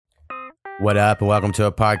What up, and welcome to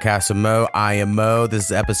a podcast of Mo. I am Mo. This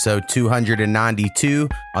is episode 292.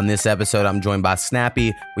 On this episode, I'm joined by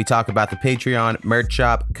Snappy. We talk about the Patreon, merch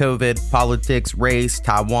shop, COVID, politics, race,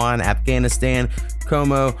 Taiwan, Afghanistan,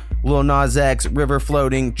 Como, Lil Nas X, river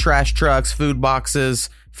floating, trash trucks, food boxes,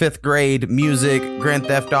 5th grade, music, Grand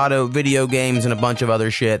Theft Auto, video games, and a bunch of other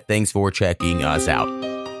shit. Thanks for checking us out.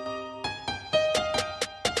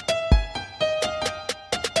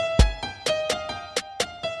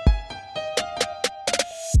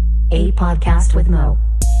 A podcast with Mo.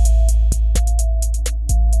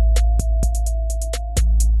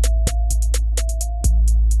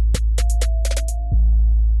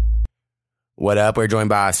 What up? We're joined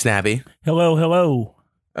by Snappy. Hello.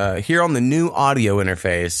 Here on the new audio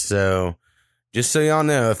interface. So just so y'all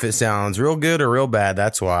know, if it sounds real good or real bad,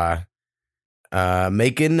 that's why.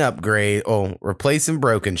 Making an upgrade. Oh, replacing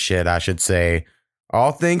broken shit, I should say.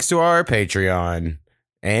 All thanks to our Patreon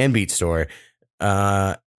and BeatStore.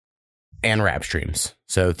 And rap streams.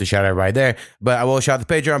 So to shout out everybody there. But I will shout out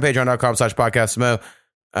the Patreon, patreon.com/podcastmo.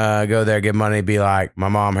 Go there, give money, be like my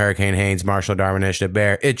mom, Hurricane Haynes, Marshall, Darwin Initiative,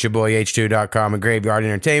 Bear, it's your boy H2.com and Graveyard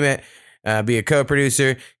Entertainment. Be a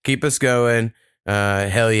co-producer, keep us going.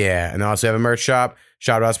 Hell yeah. And also have a merch shop,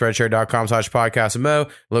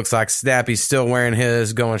 shop.spreadshirt.com/podcastmo. Looks like Snappy's still wearing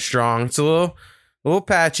his, going strong. It's a little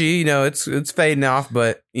patchy, you know, it's fading off,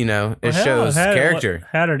 but you know, it shows character.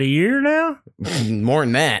 Had it a year now? More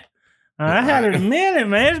than that. I had it a minute,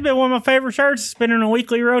 man. It's been one of my favorite shirts. It's been in a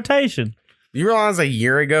weekly rotation. You realize a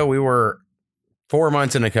year ago we were 4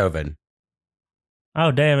 months into COVID.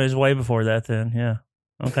 Oh, damn. It was way before that then. Yeah.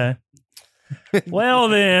 Okay. Well,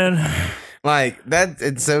 then. Like,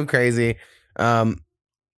 it's so crazy. I'm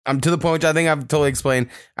to the point, which I think I've totally explained.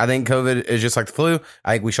 I think COVID is just like the flu.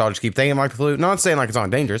 I think we should all just keep thinking like the flu. Not saying like it's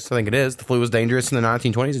not dangerous. I think it is. The flu was dangerous in the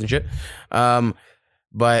 1920s and shit.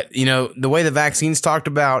 But, you know, the way the vaccine's talked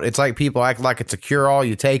about, it's like people act like it's a cure-all.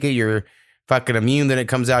 You take it, you're fucking immune, then it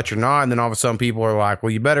comes out, you're not. And then all of a sudden people are like, well,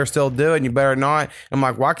 you better still do it, and you better not. I'm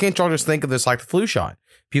like, why can't y'all just think of this like the flu shot?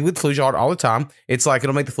 People get the flu shot all the time. It's like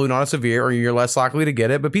it'll make the flu not as severe or you're less likely to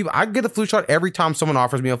get it. But I get the flu shot every time someone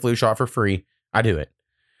offers me a flu shot for free. I do it.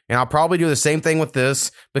 And I'll probably do the same thing with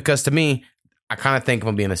this because to me, I kind of think of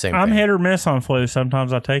them being the same I'm thing. hit or miss on flu.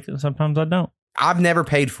 Sometimes I take it, sometimes I don't. I've never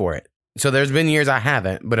paid for it. So there's been years I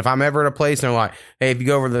haven't, but if I'm ever at a place and they're like, hey, if you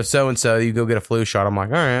go over to the so-and-so, you go get a flu shot. I'm like,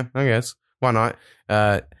 all right, I guess. Why not?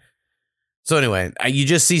 So anyway, you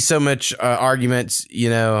just see so much arguments, you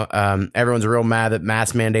know, everyone's real mad that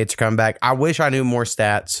mask mandates are coming back. I wish I knew more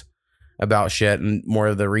stats about shit and more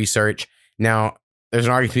of the research. Now, there's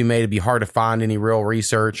an argument to be made. It'd be hard to find any real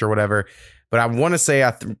research or whatever, but I want to say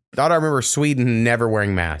I thought I remember Sweden never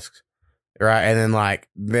wearing masks. Right. And then like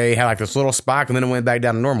they had like this little spike and then it went back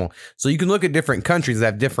down to normal. So you can look at different countries that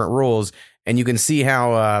have different rules and you can see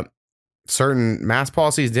how certain mask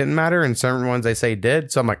policies didn't matter and certain ones they say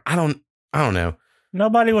did. So I'm like, I don't know.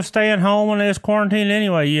 Nobody was staying home when they was quarantined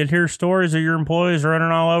anyway. You'd hear stories of your employees running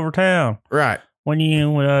all over town. Right. When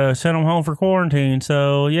you sent them home for quarantine.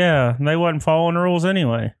 So yeah, they wasn't following the rules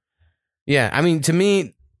anyway. Yeah. I mean, to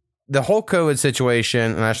me, the whole COVID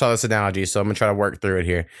situation, and I saw this analogy, so I'm going to try to work through it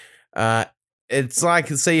here. It's like,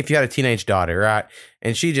 say if you had a teenage daughter, right?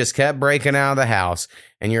 And she just kept breaking out of the house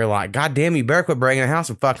and you're like, God damn, you better quit breaking the house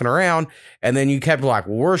and fucking around. And then you kept like,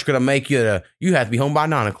 well, we're just going to make you have to be home by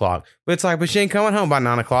 9:00. But it's like, but she ain't coming home by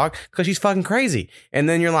 9:00 because she's fucking crazy. And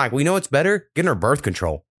then you're like, well, you know what's better? Getting her birth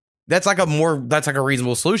control. That's like a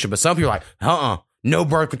reasonable solution. But some people are like, no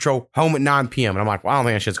birth control, home at 9 p.m. And I'm like, well, I don't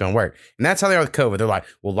think that shit's going to work. And that's how they are with COVID. They're like,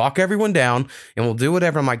 we'll lock everyone down and we'll do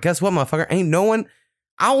whatever. I'm like, guess what, motherfucker? Ain't no one.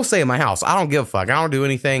 I will say in my house, I don't give a fuck. I don't do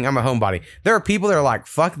anything. I'm a homebody. There are people that are like,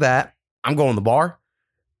 fuck that. I'm going to the bar.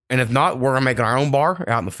 And if not, we're going to make our own bar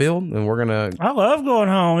out in the field. And we're going to. I love going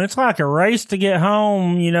home. It's like a race to get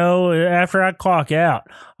home, you know, after I clock out.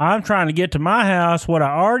 I'm trying to get to my house, what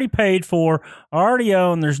I already paid for, already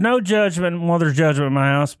own. There's no judgment. Well, there's judgment in my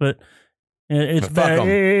house, but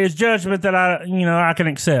it's judgment that I can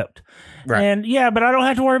accept. Right. And yeah, but I don't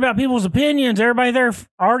have to worry about people's opinions. Everybody there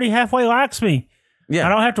already halfway likes me. Yeah. I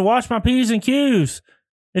don't have to watch my P's and Q's.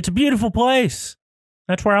 It's a beautiful place.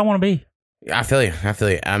 That's where I want to be. I feel you.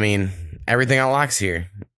 I mean, everything I like's here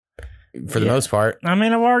for the most part. I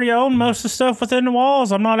mean, I've already owned most of the stuff within the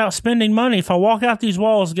walls. I'm not out spending money. If I walk out these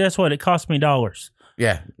walls, guess what? It costs me dollars.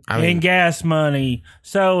 Yeah. And gas money,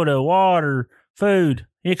 soda, water, food.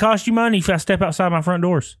 It costs you money if I step outside my front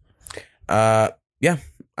doors. Yeah,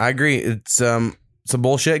 I agree. It's some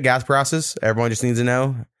bullshit. Gas prices. Everyone just needs to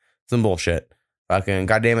know some bullshit. Fucking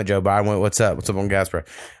goddamn it, Joe Biden. What's up? What's up on gas price?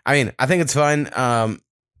 I mean, I think it's fun.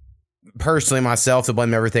 personally myself to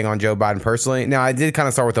blame everything on Joe Biden personally. Now, I did kind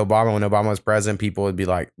of start with Obama. When Obama was president, people would be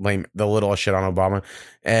like, blame the littlest shit on Obama.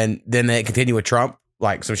 And then they continue with Trump.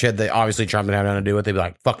 Like some shit that obviously Trump didn't have nothing to do with. They'd be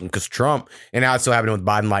like, fucking because Trump. And now it's still happening with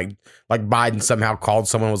Biden. Like Biden somehow called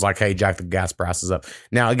someone, was like, hey, jack the gas prices up.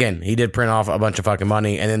 Now, again, he did print off a bunch of fucking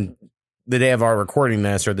money. And then the day of our recording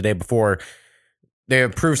this, or the day before, they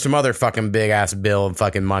approved some other fucking big ass bill of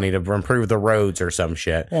fucking money to improve the roads or some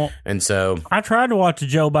shit. Well, and so I tried to watch a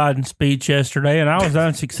Joe Biden speech yesterday and I was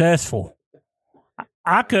unsuccessful.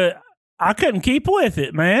 I couldn't keep with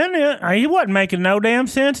it, man. He wasn't making no damn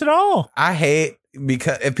sense at all. I hate,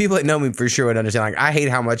 because if people that know me for sure would understand, like, I hate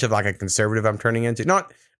how much of like a conservative I'm turning into.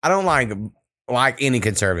 I don't like any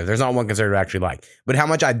conservative. There's not one conservative I actually like, but how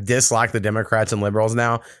much I dislike the Democrats and liberals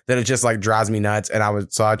now that it just like drives me nuts. And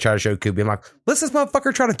I try to show Koopy, I'm like, listen, this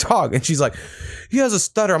motherfucker try to talk. And she's like, he has a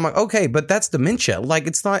stutter. I'm like, okay, but that's dementia. Like,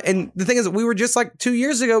 it's not. And the thing is, we were just like 2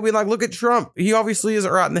 years ago being like, look at Trump. He obviously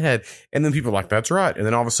isn't right in the head. And then people are like, that's right. And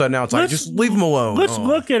then all of a sudden now it's like, just leave him alone. Let's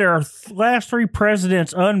look at our last three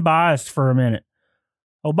presidents unbiased for a minute.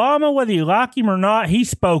 Obama, whether you like him or not, he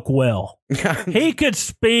spoke well. He could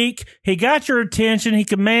speak. He got your attention. He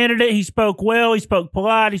commanded it. He spoke well. He spoke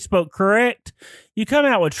polite. He spoke correct. You come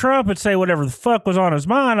out with Trump and say whatever the fuck was on his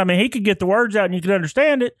mind. I mean, he could get the words out and you could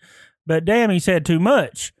understand it, but damn, he said too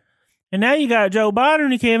much. And now you got Joe Biden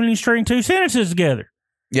and he can't even string two sentences together.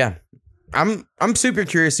 Yeah. I'm super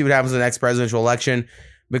curious to see what happens in the next presidential election,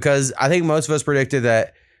 because I think most of us predicted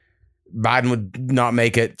that Biden would not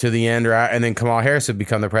make it to the end, right? And then Kamala Harris would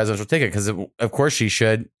become the presidential ticket, because of course she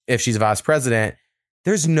should if she's vice president.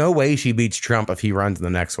 There's no way she beats Trump if he runs in the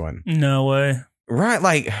next one. No way. Right?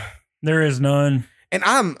 Like, there is none. And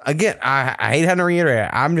I hate having to reiterate,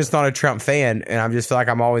 I'm just not a Trump fan, and I just feel like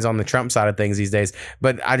I'm always on the Trump side of things these days.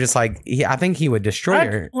 But I just I think he would destroy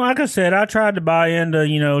her. Like I said, I tried to buy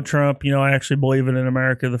into, Trump. I actually believe in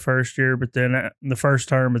America the first year, but then the first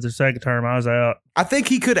term, but the second term, I was out. I think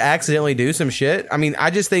he could accidentally do some shit. I mean,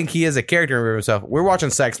 I just think he is a character of himself. We're watching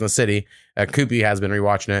Sex and the City. Koopy has been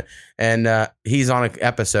rewatching it, and he's on an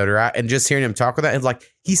episode, right? And just hearing him talk with that, it's like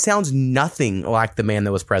he sounds nothing like the man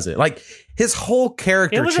that was president. Like, his whole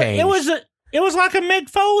character changed. It was like a Mick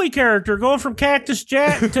Foley character going from Cactus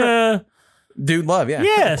Jack to Dude Love. Yeah,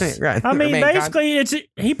 yes. Right. I mean, basically,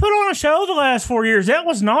 he put on a show the last 4 years. That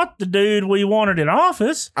was not the dude we wanted in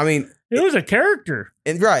office. I mean, it was a character.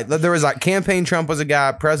 Right. There was like campaign Trump was a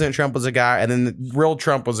guy, President Trump was a guy, and then the real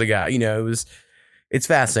Trump was a guy. It's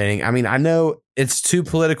fascinating. I mean, I know it's too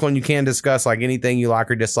political and you can't discuss like anything you like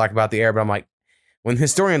or dislike about the era, but I'm like, when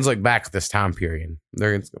historians look back at this time period,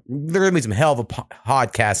 there going to be some hell of a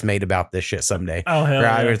podcast made about this shit someday. Oh, hell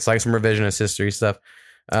right? Yeah. It's like some revisionist history stuff.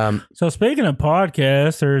 So speaking of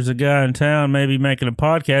podcasts, there's a guy in town maybe making a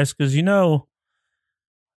podcast because,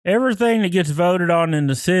 everything that gets voted on in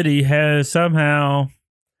the city has somehow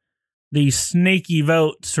these sneaky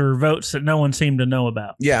votes or votes that no one seemed to know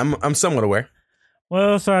about. Yeah, I'm somewhat aware.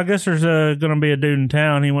 Well, so I guess there's going to be a dude in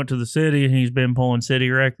town. He went to the city and he's been pulling city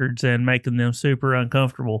records and making them super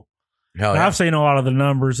uncomfortable. Hell yeah. I've seen a lot of the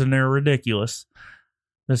numbers and they're ridiculous.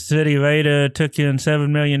 The city of Ada took in $7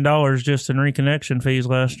 million just in reconnection fees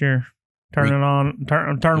last year. Turning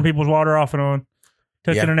people's water off and on.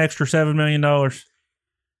 Took in an extra $7 million.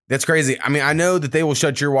 That's crazy. I mean, I know that they will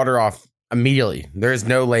shut your water off immediately. There is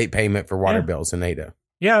no late payment for water bills in Ada.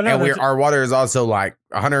 Yeah, no, and our water is also like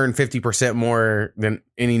 150% more than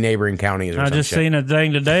any neighboring counties. I just seen a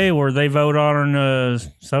thing today where they vote on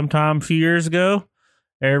sometime a few years ago.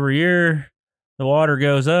 Every year, the water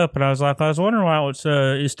goes up, and I was wondering why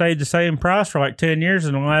it stayed the same price for like 10 years.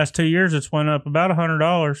 In the last 2 years, it's went up about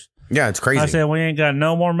 $100. Yeah, it's crazy. I said we ain't got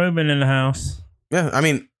no more movement in the house. Yeah, I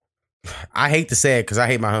mean, I hate to say it because I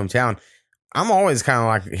hate my hometown. I'm always kind of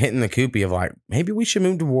like hitting the Koopy of like, maybe we should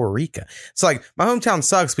move to Waurika. It's like, my hometown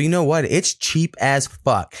sucks, but you know what? It's cheap as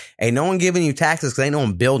fuck. Ain't no one giving you taxes because ain't no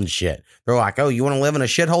one building shit. They're like, oh, you want to live in a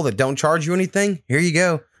shithole that don't charge you anything? Here you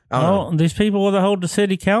go. Well, these people that hold the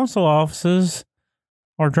city council offices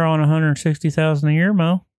are drawing $160,000 a year,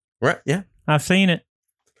 Mo. Right, yeah. I've seen it.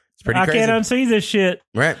 It's pretty crazy. I can't unsee this shit.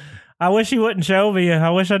 Right. I wish he wouldn't show me. I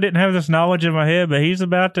wish I didn't have this knowledge in my head, but he's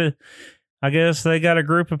about to... I guess they got a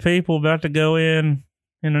group of people about to go in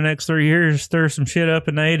the next 3 years, stir some shit up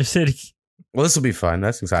in the Ada City. Well, this will be fun.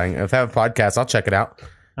 That's exciting. If I have a podcast, I'll check it out.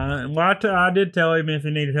 I did tell him if he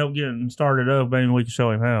needed help getting started up, maybe we could show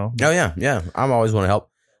him how. Oh, yeah. Yeah. I'm always want to help.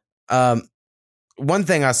 One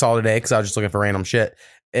thing I saw today, because I was just looking for random shit,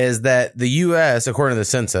 is that the U.S., according to the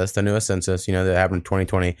census, the newest census, that happened in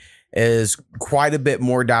 2020, is quite a bit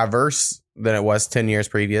more diverse than it was 10 years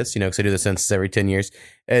previous, because they do the census every 10 years.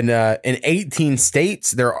 And in 18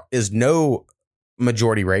 states, there is no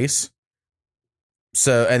majority race.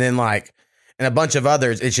 So, and then like, and a bunch of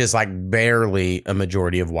others, it's just like barely a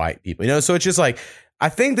majority of white people, so it's just like, I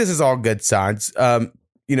think this is all good signs.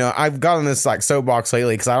 I've gotten this like soapbox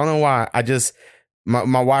lately because I don't know why. I just,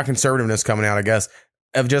 my white conservativeness coming out, I guess,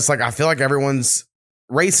 of just like, I feel like everyone's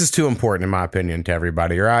race is too important, in my opinion, to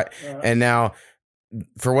everybody. Right. And now,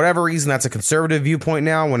 for whatever reason, that's a conservative viewpoint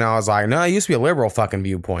now, when I was like, no, it used to be a liberal fucking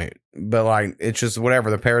viewpoint, but like, it's just whatever,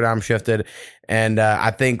 the paradigm shifted. And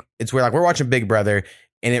I think it's weird. Like, we're watching Big Brother,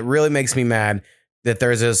 and it really makes me mad that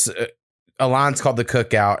there's this alliance called the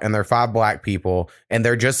Cookout, and they're 5 black people, and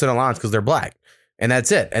they're just an alliance because they're black. And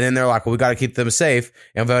that's it. And then they're like, well, we got to keep them safe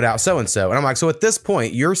and vote out so-and-so. And I'm like, so at this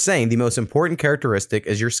point, you're saying the most important characteristic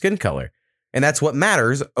is your skin color. And that's what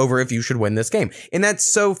matters over if you should win this game. And that's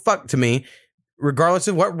so fucked to me, regardless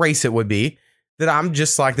of what race it would be, that I'm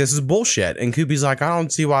just like, this is bullshit. And Koopy's like, I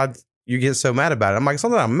don't see why you get so mad about it. I'm like, it's not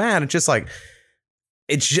that I'm mad. It's just like,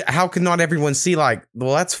 how can not everyone see like,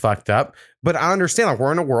 well, that's fucked up. But I understand, like,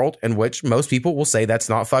 we're in a world in which most people will say that's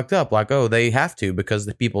not fucked up. Like, oh, they have to because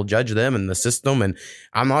the people judge them and the system. And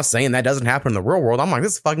I'm not saying that doesn't happen in the real world. I'm like,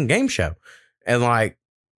 this is a fucking game show. And like,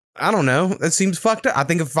 I don't know. That seems fucked up. I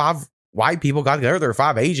think if 5 white people got together, there are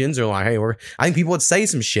 5 Asians, are like, hey, I think people would say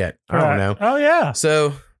some shit. I don't know. Oh, yeah.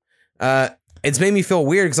 So it's made me feel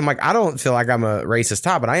weird because I'm like, I don't feel like I'm a racist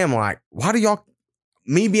type, but I am like, why do y'all,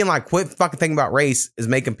 me being like, quit fucking thinking about race is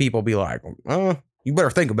making people be like, oh, you better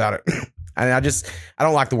think about it. And I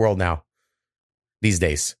don't like the world now these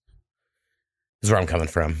days. This is where I'm coming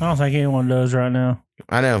from. I don't think anyone does right now.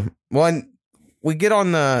 I know. Well, we get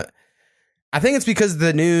on I think it's because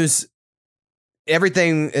the news,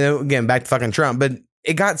 everything, again, back to fucking Trump, but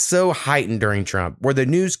it got so heightened during Trump where the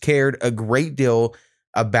news cared a great deal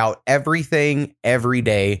about everything every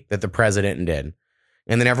day that the president did.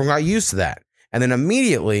 And then everyone got used to that. And then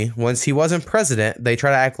immediately, once he wasn't president, they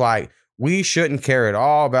try to act like we shouldn't care at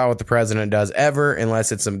all about what the president does ever,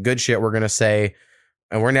 unless it's some good shit we're going to say.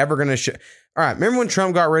 And we're never going to all right. Remember when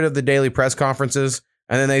Trump got rid of the daily press conferences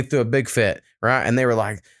and then they threw a big fit, right? And they were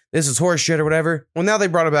like, this is horse shit or whatever. Well, now they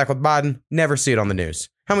brought it back with Biden. Never see it on the news.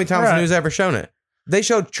 How many times has the news ever shown it? They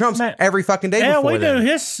showed Trump's every fucking day before. Yeah, we do.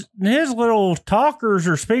 His little talkers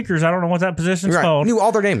or speakers, I don't know what that position's called. Knew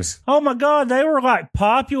all their names. Oh my God, they were like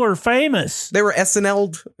popular, famous. They were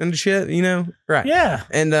SNL'd and shit, Right. Yeah.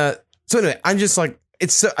 And so anyway, I'm just like,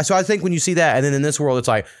 it's so I think when you see that, and then in this world, it's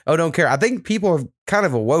like, oh, don't care. I think people have kind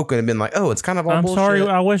of awoken and been like, oh, it's kind of all bullshit. I'm sorry.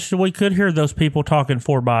 I wish we could hear those people talking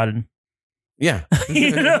for Biden. Yeah.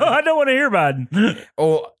 I don't want to hear Biden.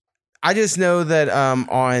 Oh, I just know that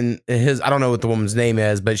on his, I don't know what the woman's name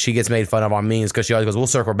is, but she gets made fun of on memes because she always goes, we'll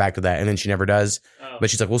circle back to that. And then she never does. Oh. But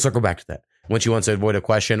she's like, we'll circle back to that when she wants to avoid a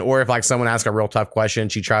question. Or if like someone asks a real tough question,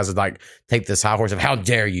 she tries to like take this high horse of how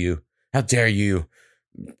dare you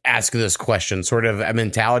ask this question sort of a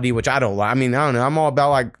mentality, which I don't like. I mean, I don't know. I'm all about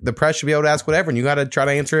like the press should be able to ask whatever and you got to try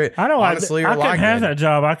to answer it. I don't honestly I couldn't have that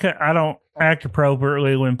job. I don't act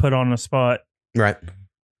appropriately when put on the spot. Right.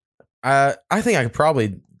 I think I could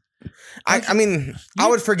probably... I mean, I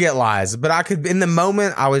would forget lies, but I could, in the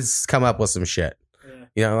moment, I would come up with some shit.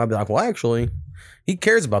 Yeah. I'd be like, well, actually, he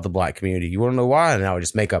cares about the black community. You want to know why? And I would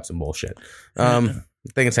just make up some bullshit. I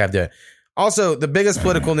think it's have to do it. Also, the biggest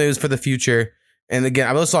political news for the future, and again,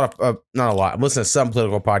 I've listened to not a lot. I'm listening to some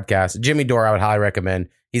political podcasts. Jimmy Dore, I would highly recommend.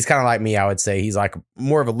 He's kind of like me, I would say. He's like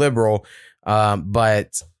more of a liberal,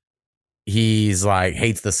 but he's like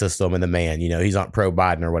hates the system and the man, he's not pro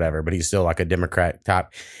Biden or whatever, but he's still like a Democrat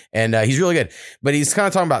type. And he's really good. But he's kind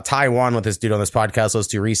of talking about Taiwan with this dude on this podcast I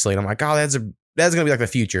listened to recently. And I'm like, oh, that's going to be like the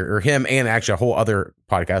future, or him and actually a whole other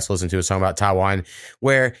podcast I listened to is talking about Taiwan,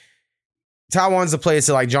 where Taiwan's the place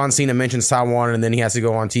that like John Cena mentions Taiwan and then he has to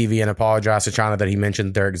go on TV and apologize to China that he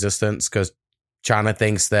mentioned their existence because China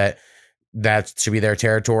thinks that should be their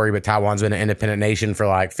territory, but Taiwan's been an independent nation for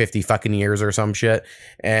like 50 fucking years or some shit.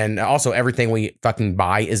 And also everything we fucking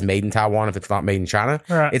buy is made in Taiwan if it's not made in China.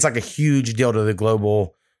 Right. It's like a huge deal to the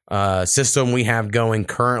global system we have going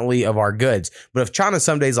currently of our goods. But if China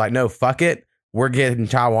some days like, no, fuck it, we're getting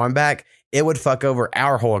Taiwan back, it would fuck over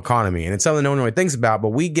our whole economy. And it's something no one really thinks about,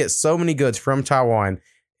 but we get so many goods from Taiwan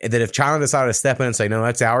that if China decided to step in and say, no,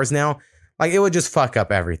 that's ours now, like it would just fuck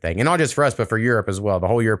up everything. And not just for us, but for Europe as well. The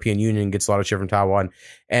whole European Union gets a lot of shit from Taiwan.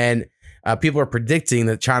 And people are predicting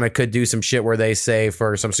that China could do some shit where they say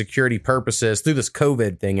for some security purposes through this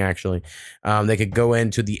COVID thing, actually, they could go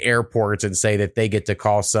into the airports and say that they get to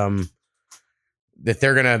call that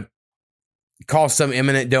they're going to call some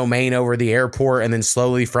eminent domain over the airport and then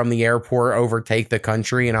slowly from the airport overtake the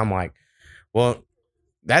country. And I'm like, Well,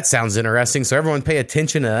 that sounds interesting. So everyone pay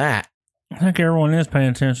attention to that. I think everyone is paying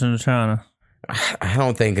attention to China. I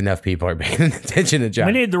don't think enough people are paying attention to China.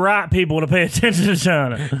 We need the right people to pay attention to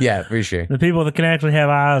China. Yeah, for sure. The people that can actually have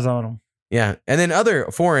eyes on them. Yeah. And then other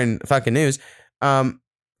foreign fucking news.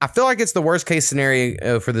 I feel like it's the worst case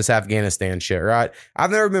scenario for this Afghanistan shit, right? I've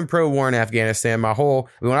never been pro-war in Afghanistan. When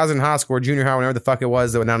I was in high school or junior high, whenever the fuck it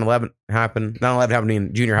was that 9/11 happened. 9/11 happened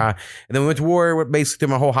in junior high. And then we went to war basically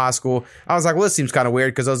through my whole high school. I was like, well, this seems kind of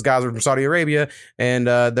weird because those guys are from Saudi Arabia and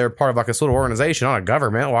they're part of like this little organization, not a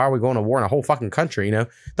government. Why are we going to war in a whole fucking country, you know?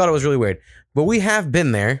 Thought it was really weird. But we have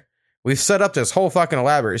been there. We've set up this whole fucking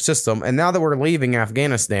elaborate system. And now that we're leaving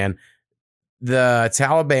Afghanistan, the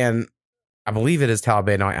Taliban... I believe it is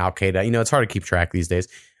Taliban, not Al-Qaeda. You know, it's hard to keep track these days.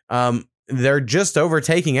 They're just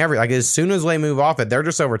overtaking like as soon as they move off it, they're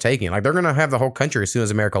just overtaking it. Like they're going to have the whole country as soon as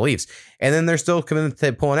America leaves. And then they're still committed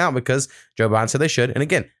to pulling out because Joe Biden said they should. And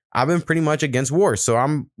again, I've been pretty much against war. So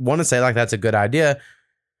I'm want to say like that's a good idea.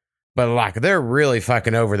 But like they're really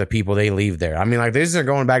fucking over the people they leave there. I mean, like these are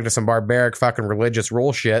going back to some barbaric fucking religious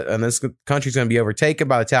rule shit. And this country's going to be overtaken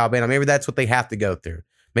by the Taliban. Maybe that's what they have to go through.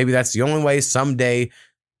 Maybe that's the only way someday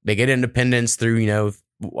they get independence through, you know,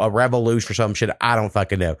 a revolution or some shit. I don't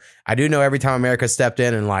fucking know. I do know every time America stepped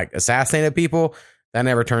in and like assassinated people, that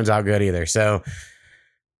never turns out good either. So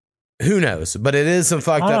who knows? But it is some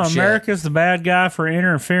fucked up shit. America's the bad guy for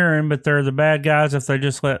interfering, but they're the bad guys if they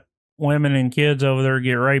just let women and kids over there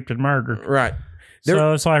get raped and murdered. Right.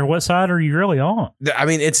 So it's like, what side are you really on? I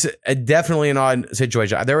mean, it's definitely an odd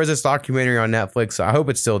situation. There was this documentary on Netflix. I hope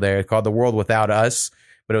it's still there, called The World Without Us.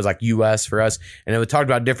 But it was like U.S. for us. And it would talk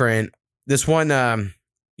about this one,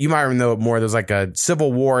 you might know it more. There's like a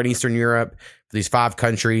civil war in Eastern Europe for these 5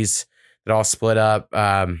 countries that all split up,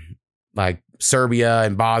 like Serbia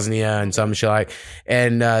and Bosnia and some shit like,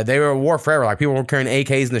 and they were at war forever. Like people were carrying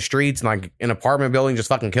AKs in the streets and like in apartment buildings, just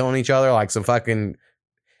fucking killing each other. Like some fucking,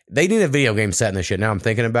 they need a video game set in this shit. Now I'm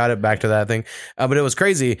thinking about it, back to that thing. But it was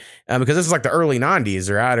crazy because this is like the early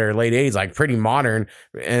 90s, right? Or late 80s, like pretty modern.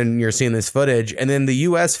 And you're seeing this footage. And then the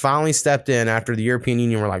U.S. finally stepped in after the European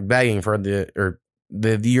Union were like begging for the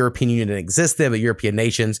European Union that existed, but European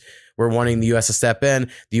nations were wanting the U.S. to step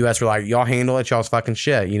in. The U.S. were like, y'all handle it, y'all's fucking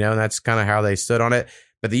shit, you know? And that's kind of how they stood on it.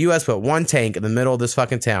 But the U.S. put one tank in the middle of this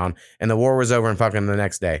fucking town and the war was over in fucking the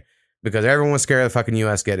next day. Because everyone was scared of the fucking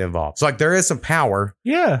U.S. getting involved. So, like, there is some power.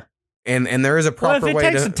 Yeah. And there is a proper way to... Well,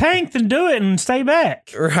 if it takes a tank, then do it and stay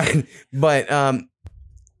back. Right. But I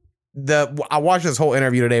watched this whole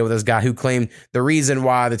interview today with this guy who claimed the reason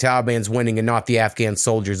why the Taliban's winning and not the Afghan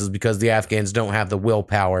soldiers is because the Afghans don't have the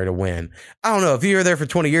willpower to win. I don't know. If you were there for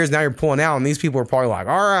 20 years, now you're pulling out, and these people are probably like,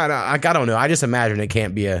 all right, I don't know. I just imagine it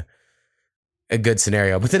can't be a good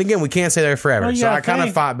scenario. But then again, we can't stay there forever. Well, so I kind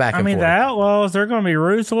of fought back and forth. The outlaws, they're going to be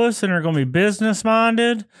ruthless and they're going to be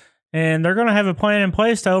business-minded, and they're going to have a plan in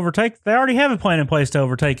place to overtake. They already have a plan in place to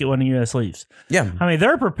overtake it when the U.S. leaves. Yeah. I mean,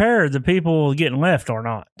 they're prepared. The people getting left or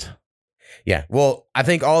not. Yeah. Well, I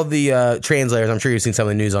think all the translators, I'm sure you've seen some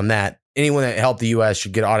of the news on that. Anyone that helped the U.S.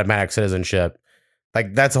 should get automatic citizenship.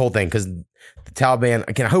 Like, that's the whole thing, because the Taliban,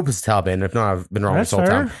 again, I hope it's the Taliban. If not, I've been wrong this whole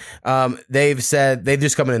time. They've said they've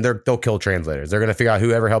just come in and they'll kill translators. They're going to figure out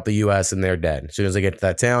whoever helped the U.S. and they're dead as soon as they get to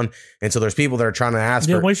that town. And so there's people that are trying to ask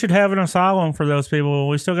for... we should have an asylum for those people.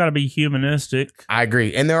 We still got to be humanistic. I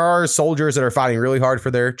agree. And there are soldiers that are fighting really hard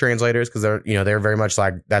for their translators because they're very much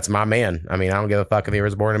like, that's my man. I mean, I don't give a fuck if he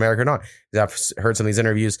was born in America or not. I've heard some of these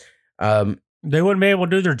interviews. They wouldn't be able to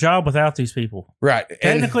do their job without these people. Right.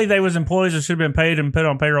 Technically, they was employees that should have been paid and put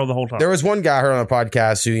on payroll the whole time. There was one guy I heard on a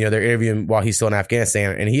podcast who, they're interviewing while he's still in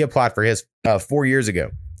Afghanistan, and he applied for his 4 years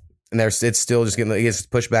ago. And it's still just getting, it gets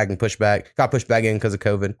pushed back and pushed back. Got pushed back in because of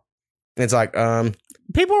COVID. And it's like,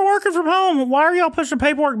 people are working from home. Why are y'all pushing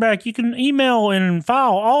paperwork back? You can email and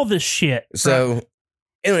file all this shit. So,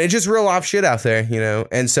 anyway, it's just real life shit out there,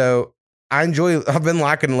 And so I've been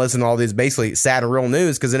liking to listen to all these basically sad and real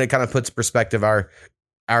news because then it kind of puts perspective our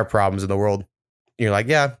problems in the world. You're like,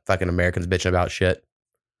 yeah, fucking Americans bitching about shit.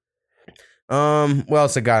 What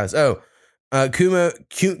else I got us? Oh,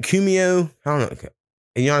 Cuomo, I don't know.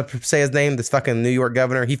 You want to say his name? This fucking New York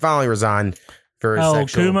governor. He finally resigned for his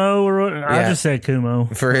sexual... Cuomo? I just said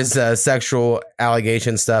Cuomo. For his sexual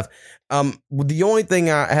allegation stuff. The only thing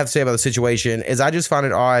I have to say about the situation is I just find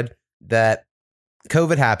it odd that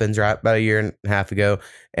COVID happens, right, about a year and a half ago,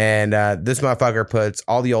 and this motherfucker puts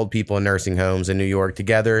all the old people in nursing homes in New York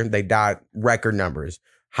together. They died record numbers.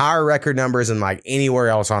 Higher record numbers than like anywhere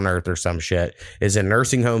else on earth or some shit is in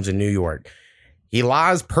nursing homes in New York. He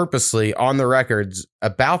lies purposely on the records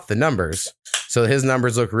about the numbers, so his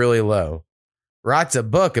numbers look really low. Writes a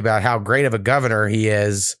book about how great of a governor he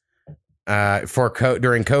is,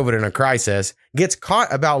 during COVID in a crisis, gets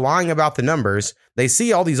caught about lying about the numbers. They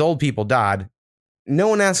see all these old people died. No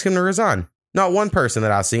one asked him to resign. Not one person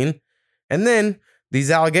that I've seen. And then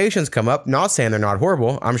these allegations come up. Not saying they're not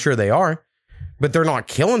horrible. I'm sure they are. But they're not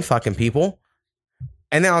killing fucking people.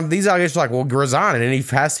 And now these allegations are like, well, resign. And he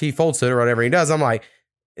folds it or whatever he does. I'm like,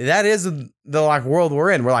 that is the like world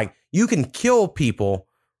we're in. We're like, you can kill people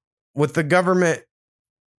with the government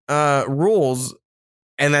rules.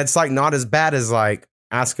 And that's like not as bad as like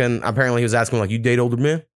asking. Apparently he was asking like, you date older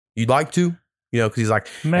men? You'd like to? You know, because he's like,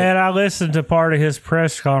 man, I listened to part of his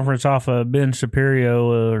press conference off of Ben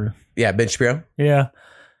Shapiro. Yeah, Ben Shapiro. Yeah.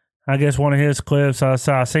 I guess one of his clips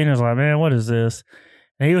I seen is like, man, what is this?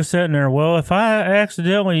 And he was sitting there, well, if I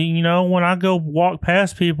accidentally, you know, when I go walk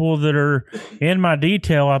past people that are in my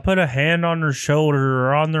detail, I put a hand on their shoulder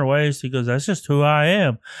or on their waist. He goes, that's just who I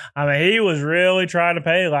am. I mean, he was really trying to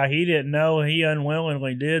pay like he didn't know he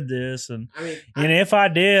unwillingly did this. And if I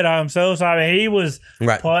did, I'm so sorry. He was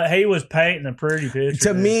painting a pretty picture.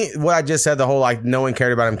 To me, what I just said, the whole like no one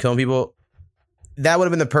cared about him killing people, that would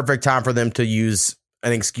have been the perfect time for them to use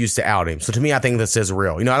an excuse to out him. So to me, I think this is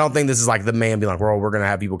real. You know, I don't think this is like the man being like, well, we're going to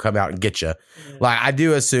have people come out and get you. Yeah. Like, I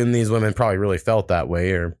do assume these women probably really felt that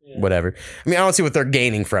way or whatever. I mean, I don't see what they're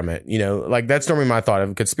gaining from it. You know, like that's normally my thought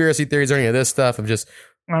of conspiracy theories or any of this stuff of just,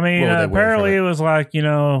 I mean, apparently it was like, you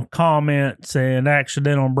know, comments and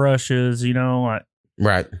accidental brushes, you know, like.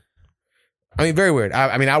 Right. I mean, very weird.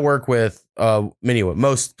 I mean, I work with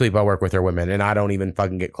most people I work with are women and I don't even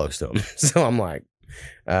fucking get close to them. So I'm like,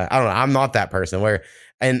 I don't know. I'm not that person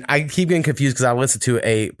and I keep getting confused because I listened to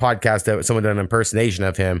a podcast that someone did an impersonation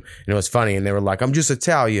of him and it was funny. And they were like, I'm just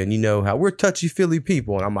Italian. You know how we're touchy feely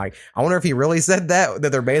people. And I'm like, I wonder if he really said that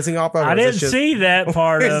they're basing off of. I didn't see that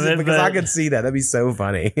part of it because I could see that. That'd be so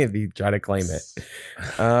funny if he tried to claim it.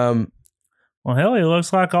 Well, hell, he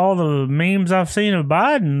looks like all the memes I've seen of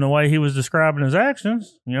Biden, the way he was describing his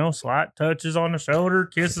actions. You know, slight touches on the shoulder,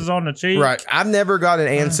 kisses on the cheek. Right. I've never got an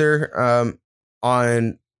answer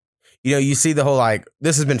on, you know, you see the whole like,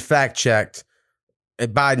 this has been fact checked.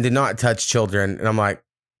 Biden did not touch children. And I'm like,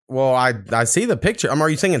 well, I see the picture. Are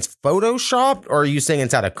you saying it's photoshopped or are you saying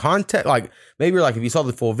it's out of context? Like maybe like if you saw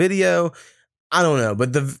the full video, I don't know.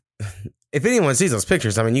 But if anyone sees those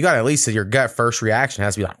pictures, I mean, you got to at least your gut first reaction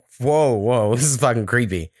has to be like, whoa, this is fucking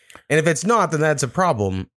creepy. And if it's not, then that's a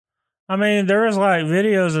problem. I mean, there was like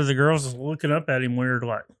videos of the girls looking up at him weird,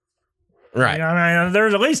 like, right. I mean,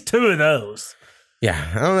 there's at least two of those. Yeah,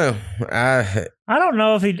 I don't know. I don't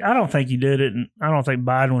know if I don't think he did it. And I don't think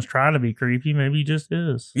Biden was trying to be creepy. Maybe he just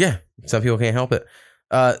is. Yeah, some people can't help it.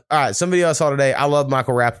 All right, some video I saw today. I love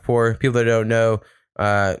Michael Rappaport. People that don't know,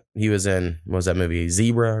 he was in, what was that movie?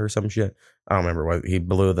 Zebra or some shit. I don't remember what he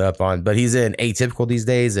blew it up on, but he's in Atypical these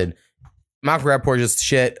days. And Michael Rappaport just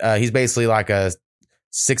shit. He's basically like a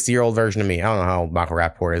 60-year-old version of me. I don't know how old Michael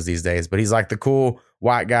Rappaport is these days, but he's like the cool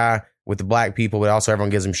white guy with the black people, but also everyone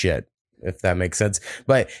gives him shit, if that makes sense.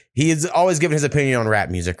 But he is always given his opinion on rap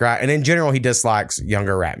music, right? And in general, he dislikes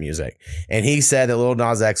younger rap music. And he said that Lil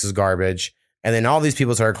Nas X is garbage. And then all these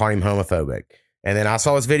people started calling him homophobic. And then I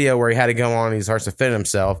saw this video where he had to go on and he starts to defend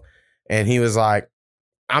himself. And he was like,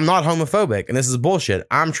 I'm not homophobic. And this is bullshit.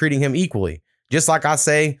 I'm treating him equally. Just like I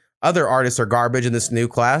say, other artists are garbage in this new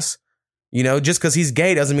class. You know, just because he's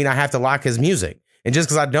gay doesn't mean I have to like his music. And just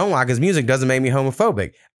because I don't like his music doesn't make me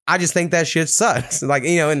homophobic. I just think that shit sucks. Like,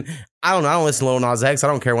 you know, and I don't know. I don't listen to Lil Nas X. I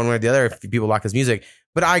don't care one way or the other if people like his music.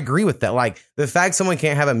 But I agree with that. Like, the fact someone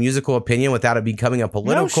can't have a musical opinion without it becoming a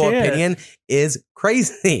political opinion is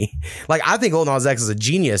crazy. Like, I think Lil Nas X is a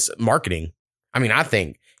genius marketing. I mean, I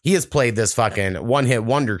think he has played this fucking one-hit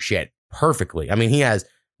wonder shit perfectly. I mean, he has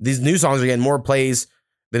these new songs are getting more plays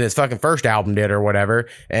than his fucking first album did or whatever.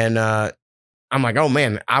 And I'm like, oh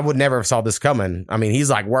man, I would never have saw this coming. I mean, he's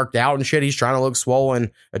like worked out and shit. He's trying to look swole and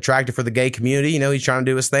attractive for the gay community. You know, he's trying to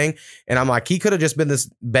do his thing. And I'm like, he could have just been this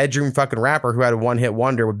bedroom fucking rapper who had a one-hit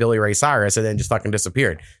wonder with Billy Ray Cyrus and then just fucking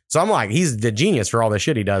disappeared. So I'm like, he's the genius for all the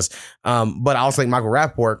shit he does. But I also think Michael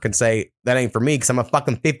Rappaport can say that ain't for me because I'm a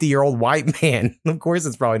fucking 50-year-old white man. Of course,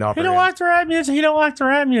 it's probably not for him. He don't like the rap music. He don't like the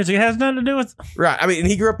rap music. It has nothing to do with... Right. I mean, and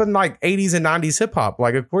he grew up in like 80s and 90s hip hop.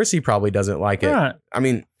 Like, of course he probably doesn't like it. Right. I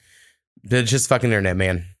mean... It's just fucking internet,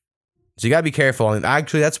 man. So you got to be careful. And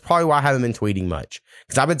actually, that's probably why I haven't been tweeting much.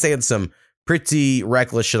 Because I've been saying some pretty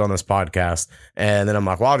reckless shit on this podcast. And then I'm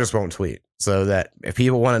like, well, I just won't tweet. So that if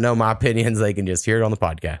people want to know my opinions, they can just hear it on the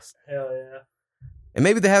podcast. Hell yeah. And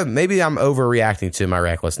maybe I'm overreacting to my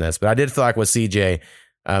recklessness. But I did feel like with CJ,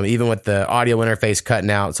 even with the audio interface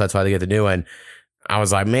cutting out, so that's why they get the new one. I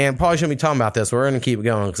was like, man, probably shouldn't be talking about this. We're going to keep it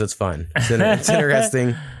going because it's fun. It's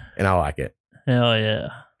interesting. And I like it. Hell yeah.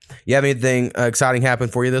 You have anything exciting happen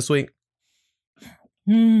for you this week?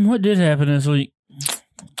 What did happen this week?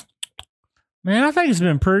 Man, I think it's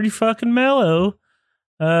been pretty fucking mellow.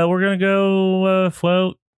 We're going to go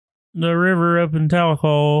float the river up in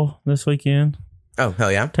Tahlequah this weekend. Oh,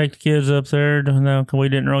 hell yeah. Take the kids up there. No, we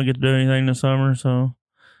didn't really get to do anything this summer, so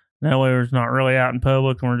that way we're not really out in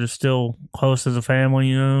public and we're just still close as a family,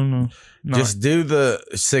 you know. Just do the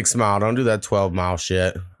 6 mile. Don't do that 12-mile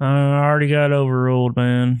shit. I already got overruled,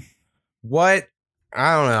 man. What?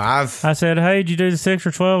 I don't know. I said, hey, did you do the 6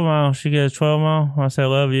 or 12 mile? She goes, 12 mile. I said, I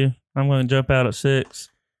love you. I'm going to jump out at 6.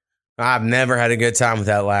 I've never had a good time with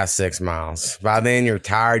that last 6 miles. By then, you're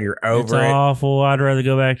tired. You're over it. It's awful. I'd rather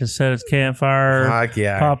go back and set a campfire, Fuck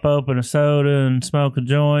yeah. pop open a soda and smoke a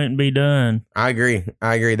joint and be done. I agree.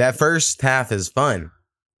 That first half is fun.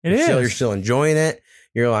 You're still enjoying it.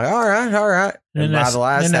 You're like, all right. And by the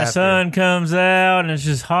last half, then the sun comes out and it's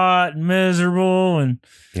just hot and miserable, and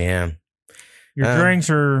yeah, your drinks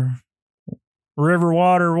are river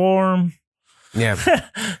water warm. Yeah.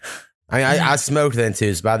 I smoked then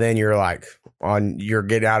too. So by then you're like you're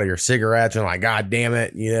getting out of your cigarettes and like, God damn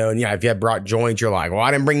it, you know. And yeah, if you had brought joints, you're like, well,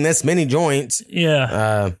 I didn't bring this many joints.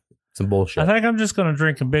 Yeah. Some bullshit. I think I'm just gonna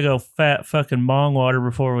drink a big old fat fucking bong water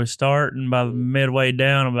before we start, and by the midway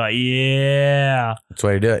down, I'm like, yeah, that's the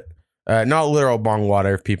way to do it. Not literal bong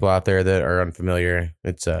water. For people out there that are unfamiliar,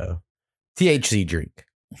 it's a THC drink.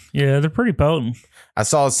 Yeah, they're pretty potent. I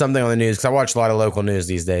saw something on the news because I watch a lot of local news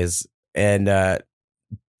these days, and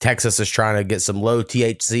Texas is trying to get some low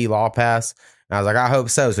THC law passed. And I was like, I hope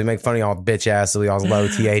so. So we make fun of y'all bitch ass, so we all low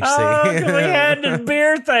THC. Oh, we had the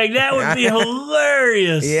beer thing. That would be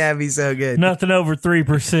hilarious. Yeah, it'd be so good. Nothing over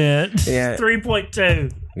 3%. Yeah.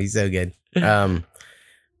 3.2. Be so good. And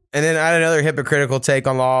then I had another hypocritical take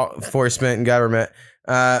on law enforcement and government.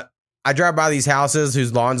 I drive by these houses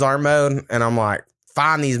whose lawns aren't mowed, and I'm like,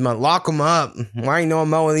 find these, lock them up. Why ain't no one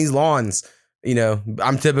mowing these lawns? You know,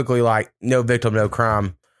 I'm typically like, no victim, no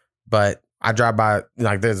crime. But I drive by,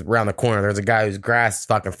 like, there's around the corner, there's a guy whose grass is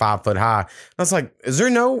fucking 5 foot high. I was like, is there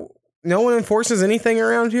no one enforces anything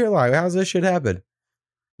around here? Like, how's this shit happen?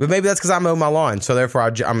 But maybe that's because I mow my lawn, so therefore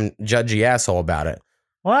I'm a judgy asshole about it.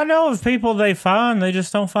 Well, I know of people they find, they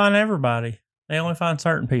just don't find everybody. They only find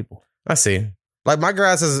certain people. I see. Like, my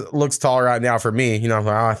grass looks tall right now for me. You know, I'm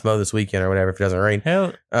like, I have to mow this weekend or whatever if it doesn't rain.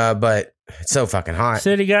 Hell, but it's so fucking hot.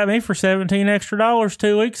 City got me for $17 extra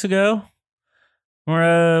 2 weeks ago.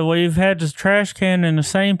 We've had this trash can in the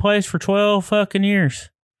same place for 12 fucking years.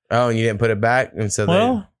 Oh, and you didn't put it back? And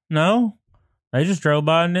so no. They just drove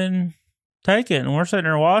by and didn't take it. And we're sitting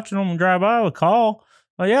there watching them drive by. We call.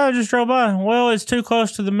 Oh, yeah, I just drove by. Well, it's too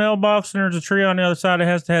close to the mailbox and there's a tree on the other side. It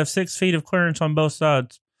has to have 6 feet of clearance on both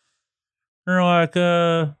sides. And they're like,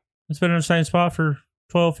 it's been in the same spot for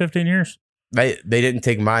 12, 15 years. They didn't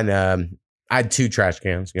take mine. I had 2 trash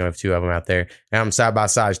cans. You know, I have 2 of them out there. And I'm side by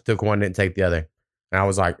side. Took one, didn't take the other. And I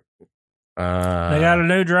was like, they got a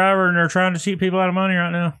new driver and they're trying to cheat people out of money right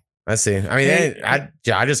now. I see. I mean,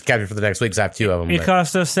 I just kept it for the next week because I have 2 of them. It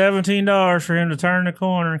cost us $17 for him to turn the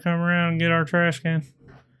corner and come around and get our trash can.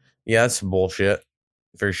 Yeah, that's bullshit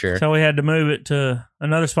for sure. So we had to move it to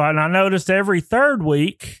another spot. And I noticed every third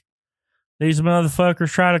week, these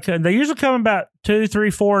motherfuckers try to come. They usually come about 2,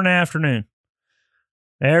 3, 4 in the afternoon.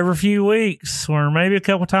 Every few weeks, or maybe a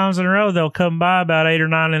couple times in a row, they'll come by about 8 or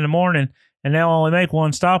 9 in the morning. And they'll only make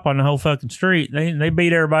one stop on the whole fucking street. They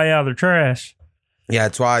beat everybody out of their trash. Yeah,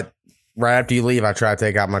 that's why right after you leave, I try to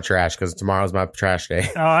take out my trash because tomorrow's my trash day.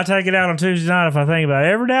 Oh, I take it out on Tuesday night if I think about it.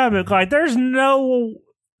 Every day, but like, there's no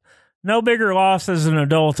bigger loss as an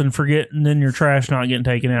adult than than your trash not getting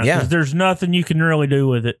taken out. Yeah, there's nothing you can really do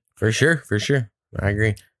with it. For sure. I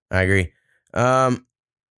agree. All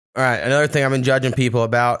right, another thing I've been judging people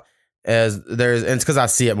about is and it's because I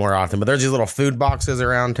see it more often, but there's these little food boxes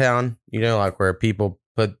around town, you know, like where people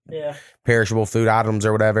put perishable food items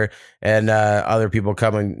or whatever, and other people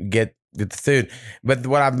come and get the food. But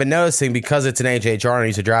what I've been noticing, because it's an HHR, and I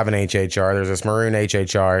used to drive an HHR, there's this maroon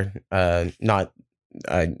HHR, not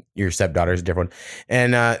your stepdaughter's a different one,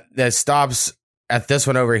 and that stops at this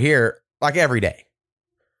one over here like every day.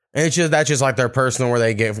 And that's just like their personal where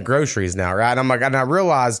they get groceries now, right? And I'm like, and I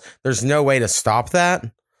realize there's no way to stop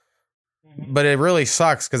that. But it really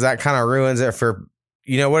sucks because that kind of ruins it for,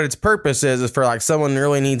 you know, what its purpose is for like someone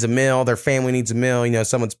really needs a meal, their family needs a meal, you know,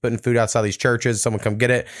 someone's putting food outside these churches, someone come get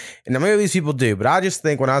it. And maybe these people do, but I just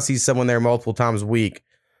think when I see someone there multiple times a week,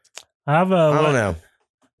 I don't know.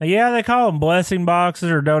 Yeah, they call them blessing boxes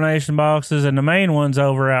or donation boxes, and the main one's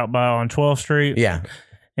over out on 12th Street. Yeah.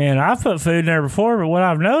 And I've put food in there before, but what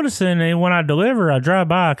I've noticed, and when I deliver, I drive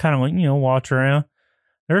by, I kind of, you know, watch around.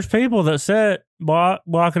 There's people that sit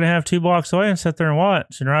block and a half, 2 blocks away and sit there and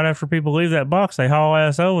watch. And right after people leave that box, they haul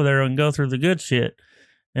ass over there and go through the good shit.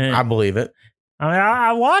 And I believe it. I mean,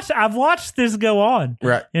 I've watched this go on.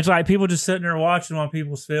 Right. It's like people just sitting there watching while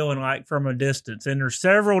people's filming like from a distance. And there's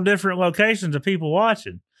several different locations of people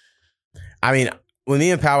watching. I mean, when me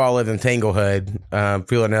and Powwow lived in Tanglehood,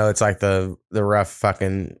 people know it's like the rough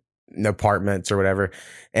fucking apartments or whatever.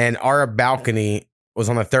 And our balcony was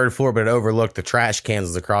on the 3rd floor, but it overlooked the trash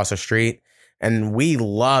cans across the street. And we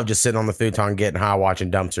loved just sitting on the futon getting high watching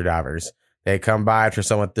dumpster divers. They'd come by after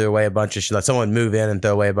someone threw away a bunch of shit. Like someone would move in and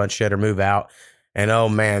throw away a bunch of shit or move out. And oh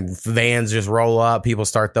man, vans just roll up. People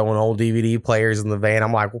start throwing old DVD players in the van.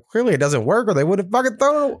 I'm like, well, clearly it doesn't work or they would have fucking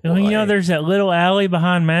thrown it. Well, you know, there's that little alley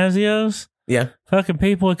behind Mazzio's. Yeah. Fucking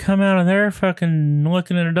people would come out of there fucking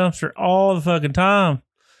looking in a dumpster all the fucking time.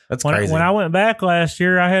 That's crazy. When I went back last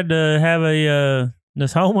year, I had to have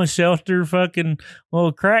this homeless shelter, fucking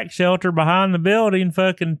little crack shelter behind the building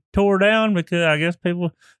fucking tore down because I guess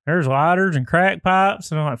there's lighters and crack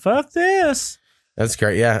pipes. And I'm like, fuck this. That's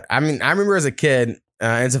great. Yeah. I mean, I remember as a kid,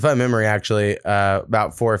 it's a fun memory actually,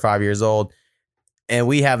 about 4 or 5 years old. And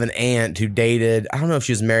we have an aunt who dated, I don't know if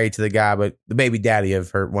she was married to the guy, but the baby daddy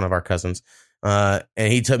of one of our cousins. And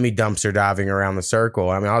he took me dumpster diving around the circle.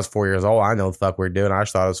 I mean, I was 4 years old. I know what the fuck we're doing. I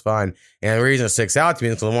just thought it was fun. And the reason it sticks out to me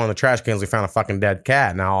is because one of the trash cans, we found a fucking dead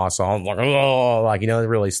cat. And I was like, oh, like, you know, it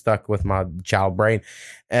really stuck with my child brain.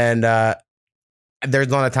 And, there's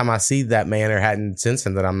not a time I see that man or hadn't since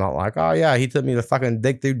then that I'm not like, oh yeah, he took me to fucking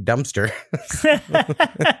dig through dumpster.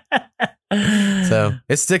 So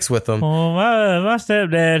it sticks with them. Well, my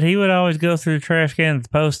stepdad, he would always go through the trash can at the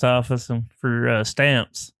post office for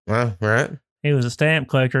stamps. Right. He was a stamp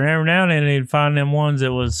collector, and every now and then he'd find them ones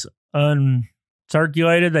that was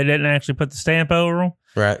uncirculated. They didn't actually put the stamp over them.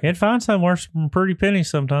 Right. He'd find some worth some pretty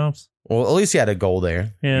pennies sometimes. Well, at least he had a goal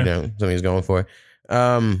there. Yeah. You know, something he's going for.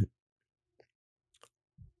 All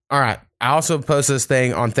right. I also posted this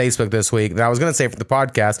thing on Facebook this week that I was going to say for the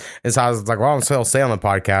podcast. And so I was like, well, I'm still say on the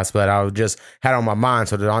podcast, but I just had it on my mind.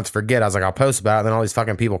 So I don't forget. I was like, I'll post about it. And then all these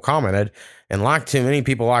fucking people commented and too many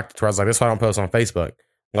people liked it. So I was like, this is why I don't post on Facebook.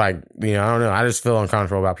 Like, you know, I don't know. I just feel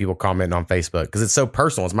uncomfortable about people commenting on Facebook because it's so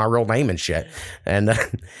personal. It's my real name and shit. And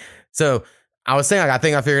so I was saying, like, I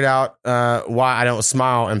think I figured out why I don't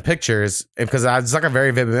smile in pictures because it's like a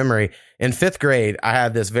very vivid memory. In 5th grade, I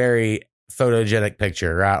had this very photogenic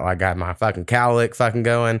picture, right? Like I got my fucking cowlick fucking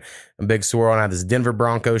going, a big swirl, and I had this Denver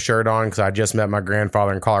Broncos shirt on because I just met my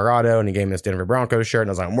grandfather in Colorado and he gave me this Denver Broncos shirt and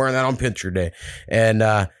I was like, I'm wearing that on picture day. And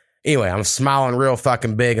anyway, I'm smiling real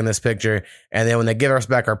fucking big in this picture. And then when they give us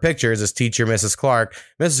back our pictures, this teacher, Mrs.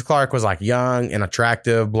 Clark was like young and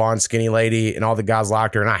attractive, blonde, skinny lady, and all the guys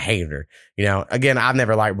liked her and I hated her. You know, again, I've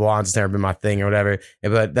never liked blondes. It's never been my thing or whatever.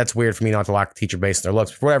 But that's weird for me not to like a teacher based on their looks.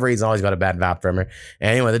 For whatever reason, I always got a bad vibe from her.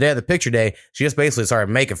 And anyway, the day of the picture day, she just basically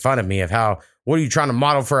started making fun of me of how, what are you trying to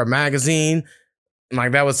model for a magazine? And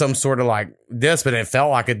like that was some sort of like diss, but it felt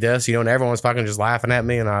like a diss, you know, and everyone was fucking just laughing at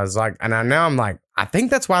me. And I was like, now I'm like, I think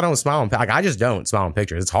that's why I don't smile. Like, I just don't smile in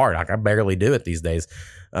pictures. It's hard. Like, I barely do it these days.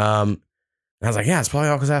 And I was like, yeah, it's probably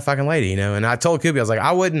all because of that fucking lady, you know? And I told Kubi, I was like,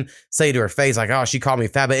 I wouldn't say to her face, like, oh, she called me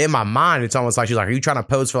fat. But in my mind, it's almost like she's like, are you trying to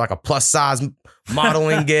pose for like a plus size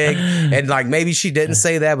modeling gig? And like, maybe she didn't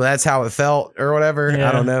say that, but that's how it felt or whatever. Yeah.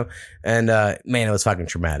 I don't know. And man, it was fucking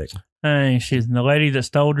traumatic. Hey, she's the lady that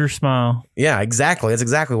stole your smile. Yeah, exactly. That's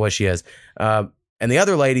exactly what she is. And the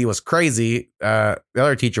other lady was crazy. The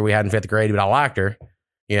other teacher we had in 5th grade, but I liked her.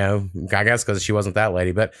 You know, I guess because she wasn't that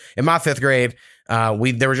lady. But in my 5th grade,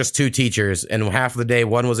 there were just 2 teachers, and half of the day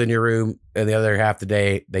one was in your room, and the other half of the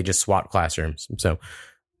day they just swapped classrooms. So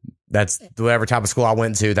that's whatever type of school I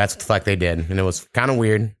went to. That's what the fuck they did, and it was kind of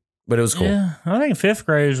weird, but it was cool. Yeah, I think 5th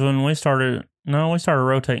grade is when we started. No, we started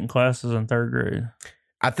rotating classes in 3rd grade.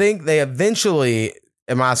 I think they eventually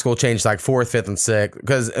in my school changed like 4th, 5th, and 6th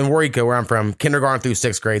because in Waurika, where I'm from, kindergarten through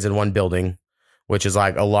 6th grades in one building, which is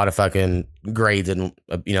like a lot of fucking grades. And,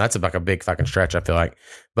 you know, that's like a big fucking stretch, I feel like.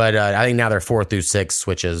 But I think now they're 4th through 6th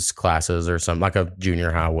switches classes or something like a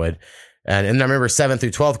junior high would. And I remember 7th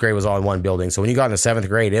through 12th grade was all in one building. So when you got into 7th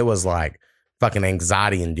grade, it was like fucking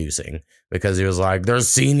anxiety inducing because it was like, there's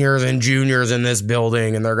seniors and juniors in this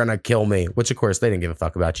building and they're going to kill me, which of course they didn't give a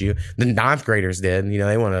fuck about you. The 9th graders did, you know,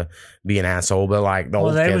 they want to be an asshole, but like the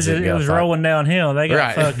old kids didn't give a fuck. It was rolling downhill. They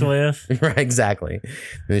got fucked with. Right, exactly.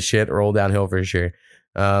 This shit rolled downhill for sure.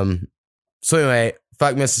 So anyway,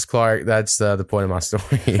 fuck Mrs. Clark. That's the point of my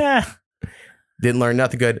story. Yeah. Didn't learn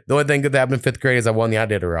nothing good. The only thing good that happened in 5th grade is I won the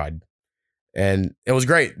Iditarod. And it was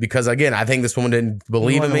great because again, I think this woman didn't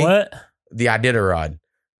believe in me. What? The Iditarod.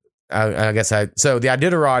 So the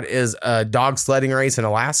Iditarod is a dog sledding race in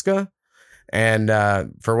Alaska. And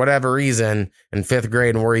for whatever reason, in 5th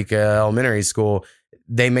grade in Eureka Elementary School,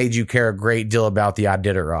 they made you care a great deal about the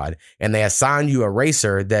Iditarod, and they assigned you a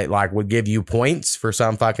racer that like would give you points for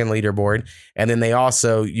some fucking leaderboard. And then they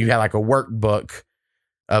also, you had like a workbook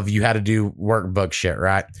of you had to do workbook shit,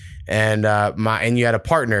 right? And you had a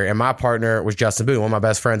partner, and my partner was Justin Boone, one of my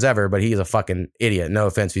best friends ever, but he's a fucking idiot. No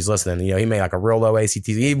offense if he's listening. You know, he made like a real low ACT.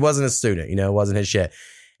 He wasn't a student, you know, it wasn't his shit.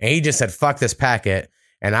 And he just said, fuck this packet.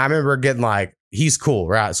 And I remember getting like, he's cool,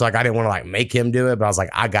 right? So like, I didn't want to like make him do it, but I was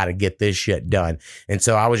like, I got to get this shit done. And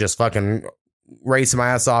so I was just fucking racing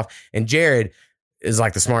my ass off. And Jared is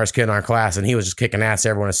like the smartest kid in our class, and he was just kicking ass.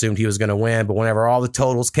 Everyone assumed he was going to win. But whenever all the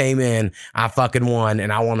totals came in, I fucking won,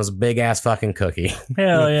 and I won this big ass fucking cookie.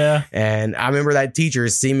 Hell yeah. And I remember that teacher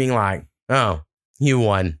seeming like, oh, you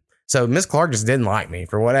won. So Miss Clark just didn't like me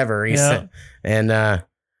for whatever reason. Yeah. And,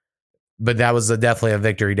 but that was definitely a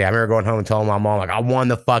victory day. I remember going home and telling my mom, like, I won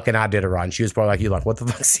the fucking Iditarod. And she was probably like, you like, what the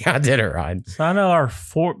fuck's the Iditarod? So I know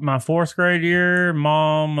my 4th grade year,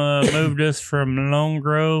 Mom moved us from Lone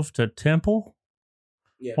Grove to Temple.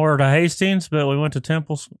 Yeah. Or to Hastings, but we went to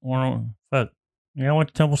Temple. I went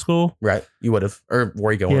to Temple School. Right. You would have. Or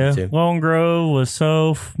where you going to? Lone Grove was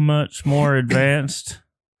so much more advanced.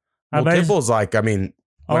 Well, Temple's like, I mean,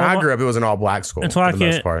 when I grew up, it was an all-black school for the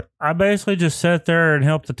most part. I basically just sat there and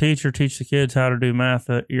helped the teacher teach the kids how to do math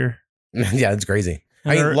that year. Yeah, it's crazy.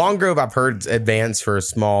 I mean, Long Grove, I've heard advanced for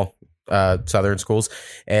small southern schools.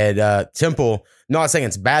 And Temple, not saying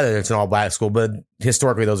it's bad that it's an all-black school, but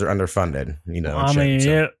historically, those are underfunded, you know.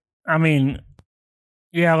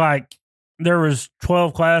 Like there was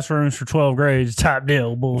 12 classrooms for 12 grades type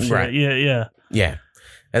deal. Bullshit. Right. Yeah.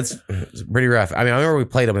 It's pretty rough. I mean, I remember we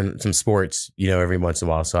played them in some sports, you know, every once in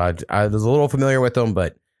a while. So I was a little familiar with them,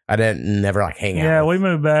 but I never like hang out. Yeah, we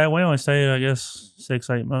moved back. We only stayed, I guess,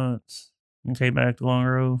 6-8 months and came back to Long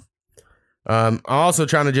Grove. I'm also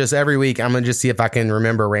trying to just every week, I'm going to just see if I can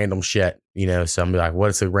remember random shit, you know. So I'm like,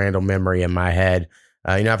 what's a random memory in my head?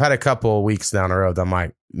 You know, I've had a couple of weeks down the road that I'm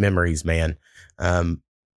like, memories, man. I'll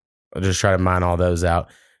just try to mine all those out.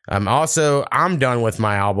 I'm done with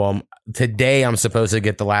my album. Today, I'm supposed to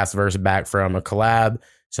get the last verse back from a collab.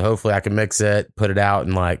 So hopefully I can mix it, put it out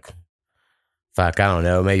in like, I don't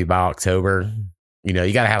know, maybe by October. You know,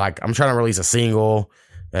 you got to have like, I'm trying to release a single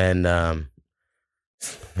and,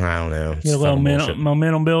 I don't know. Get a little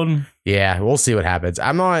momentum building. Yeah, we'll see what happens.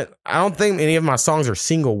 I don't think any of my songs are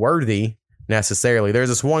single worthy necessarily. There's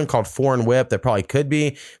this one called Foreign Whip that probably could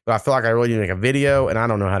be, but I feel like I really need to make a video and I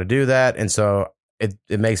don't know how to do that. And so it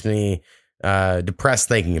makes me depressed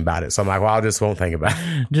thinking about it. So I'm like, well, I just won't think about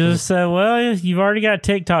it. Just say, well, you've already got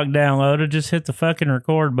TikTok downloaded. Just hit the fucking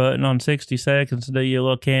record button on 60 seconds to do your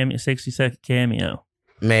little 60-second cameo.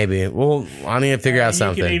 Maybe. Well, I need to figure out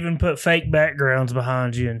something. You can even put fake backgrounds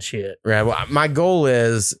behind you and shit. Right. Well, my goal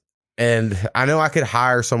is, and I know I could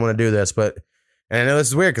hire someone to do this, and I know this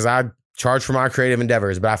is weird because I charge for my creative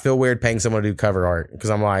endeavors, but I feel weird paying someone to do cover art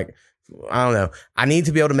because I'm like, I don't know. I need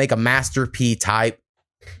to be able to make a Master P type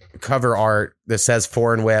cover art that says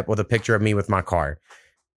Foreign Whip with a picture of me with my car.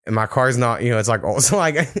 And my car's not, you know, it's like, also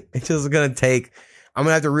like, it's just going to take, I'm going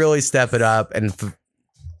to have to really step it up and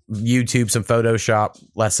YouTube some Photoshop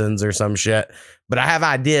lessons or some shit. But I have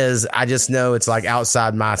ideas. I just know it's like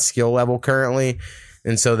outside my skill level currently.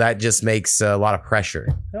 And so that just makes a lot of pressure.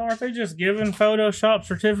 Aren't they just giving Photoshop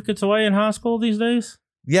certificates away in high school these days?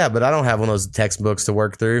 Yeah, but I don't have one of those textbooks to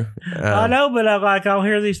work through. I know, but I'll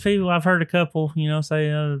hear these people. I've heard a couple, you know, say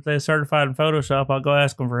they're certified in Photoshop. I'll go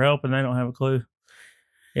ask them for help, and they don't have a clue.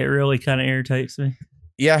 It really kind of irritates me.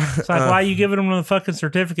 Yeah. It's like, why are you giving them the fucking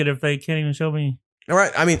certificate if they can't even show me? All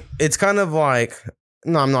right. I mean, it's kind of like,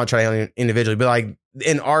 no, I'm not trying to individually, but like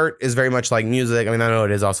in art is very much like music. I mean, I know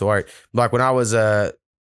it is also art. But like when I was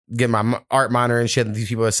getting my art minor and shit, these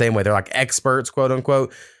people are the same way. They're like experts, quote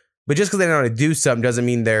unquote. But just because they know how to do something doesn't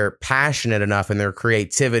mean they're passionate enough in their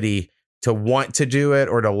creativity to want to do it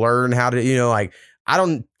or to learn how to, you know, like I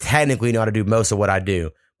don't technically know how to do most of what I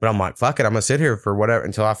do, but I'm like, fuck it. I'm going to sit here for whatever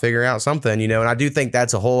until I figure out something, you know, and I do think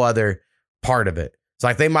that's a whole other part of it. It's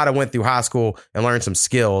like they might have went through high school and learned some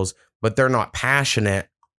skills, but they're not passionate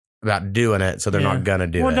about doing it. So they're not going to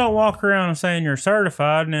do it. Well, don't walk around and saying you're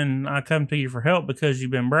certified and then I come to you for help because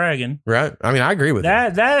you've been bragging. Right. I mean, I agree with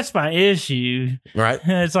that. That's my issue. Right.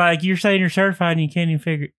 It's like you're saying you're certified and you can't even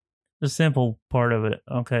figure the simple part of it.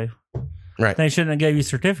 Okay. Right. They shouldn't have gave you a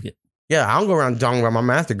certificate. Yeah. I don't go around talking about my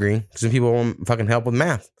math degree because people want fucking help with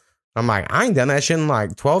math. I'm like, I ain't done that shit in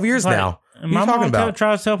like 12 years now. My mom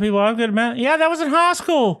tries to tell people I'm good at math. Yeah, that was in high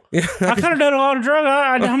school. Yeah. I could have done a lot of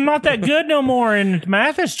drugs. I'm not that good no more, and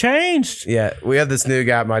math has changed. Yeah, we had this new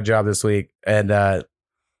guy at my job this week, and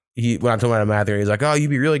when I told him I had a math degree, he's like, oh, you'd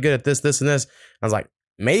be really good at this, this, and this. I was like,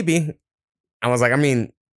 maybe. I was like, I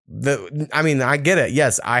mean, I get it.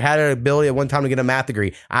 Yes, I had an ability at one time to get a math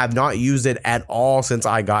degree. I have not used it at all since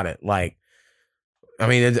I got it. Like, I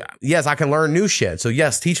mean, yes, I can learn new shit. So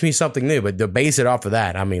yes, teach me something new, but to base it off of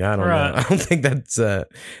that, I mean, I don't know. I don't think that's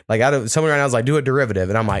like someone right now is like, do a derivative,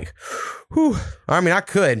 and I'm like, whew. I mean, I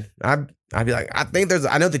could. I'd be like,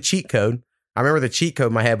 I know the cheat code. I remember the cheat code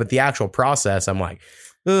in my head, but the actual process, I'm like,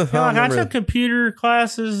 I took computer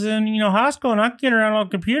classes in high school, and I could get around on a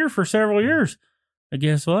computer for several years. But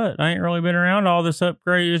guess what? I ain't really been around all this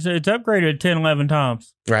upgrade. It's upgraded 10, 11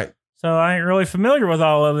 times. Right. So I ain't really familiar with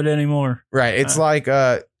all of it anymore. Right. It's like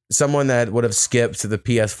someone that would have skipped to the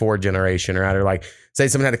PS4 generation, right? Or like, say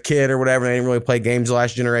someone had a kid or whatever, and they didn't really play games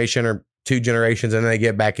last generation or 2 generations, and then they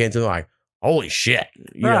get back into it, like, holy shit.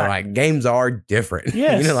 You know, like games are different.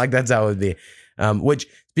 Yes. Like that's how it would be. Which,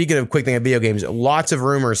 speaking of quick thing of video games, lots of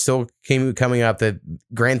rumors still coming up that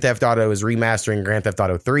Grand Theft Auto is remastering Grand Theft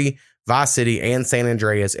Auto 3, Vice City, and San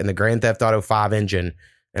Andreas in the Grand Theft Auto 5 engine,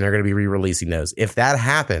 and they're going to be re-releasing those. If that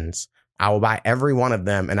happens, I will buy every one of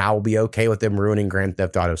them, and I will be okay with them ruining Grand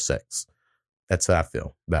Theft Auto 6. That's how I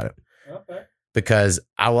feel about it. Okay. Because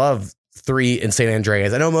I love 3 in San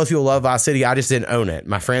Andreas. I know most people love Vice City. I just didn't own it.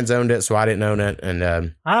 My friends owned it, so I didn't own it.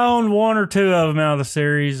 And I owned 1 or 2 of them out of the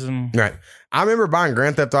series. And right. I remember buying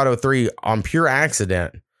Grand Theft Auto 3 on pure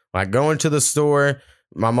accident. Like going to the store,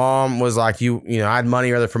 my mom was like, I had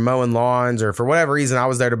money either for mowing lawns or for whatever reason, I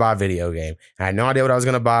was there to buy a video game. I had no idea what I was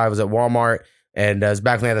going to buy. I was at Walmart, and it was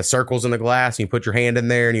back when they had the circles in the glass, and you put your hand in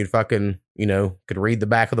there and you'd fucking, could read the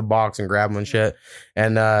back of the box and grab them and shit.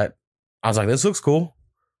 And I was like, this looks cool.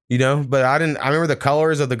 But I remember the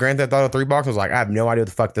colors of the Grand Theft Auto 3 box. I was like, I have no idea what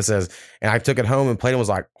the fuck this is. And I took it home and played it and was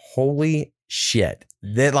like, holy shit.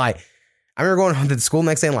 I remember going home to school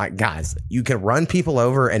next day and like, guys, you can run people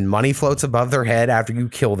over and money floats above their head after you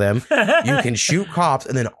kill them. You can shoot cops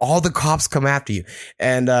and then all the cops come after you.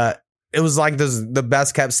 And it was like the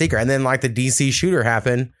best kept secret. And then like the DC shooter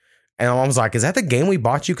happened. And my mom was like, is that the game we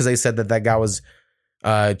bought you? Because they said that guy was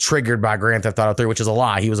triggered by Grand Theft Auto 3, which is a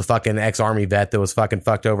lie. He was a fucking ex-army vet that was fucking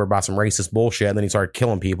fucked over by some racist bullshit, and then he started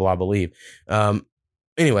killing people, I believe.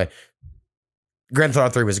 Anyway, Grand Theft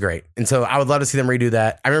Auto 3 was great, and so I would love to see them redo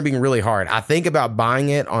that. I remember being really hard. I think about buying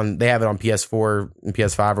it they have it on PS4 and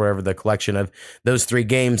PS5 or whatever, the collection of those 3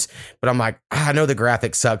 games, but I'm like, I know the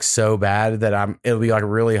graphics suck so bad that it'll be like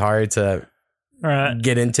really hard to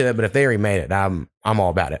get into it, but if they remade it, I'm all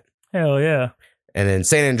about it. Hell yeah. And then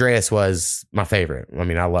San Andreas was my favorite. I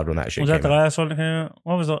mean, I loved when that shit came out. Was that the last one that came out?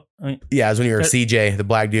 What was it? Yeah, it was when you were CJ, the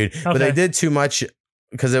black dude. Okay. But they did too much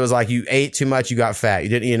because it was like you ate too much, you got fat. You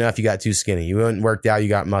didn't eat enough, you got too skinny. You went and worked out, you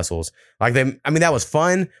got muscles. That was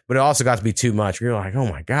fun, but it also got to be too much. You're like, oh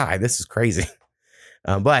my God, this is crazy.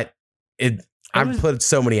 But I put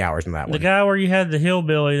so many hours in that one. The guy where you had the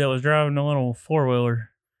hillbilly that was driving the little 4-wheeler.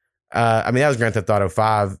 That was Grand Theft Auto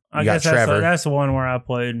 5. I guess that's the one where I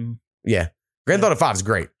played. Yeah. Grand Theft Auto 5 is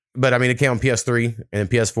great, but I mean, it came on PS3 and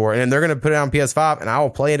PS4, and then they're going to put it on PS5, and I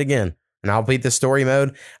will play it again, and I'll beat the story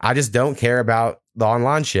mode. I just don't care about the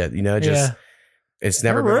online shit. It's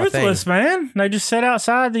never been ruthless, man. They just sit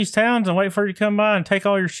outside these towns and wait for you to come by and take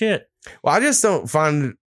all your shit. Well, I just don't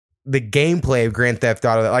find the gameplay of Grand Theft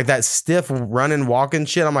Auto, like that stiff running, walking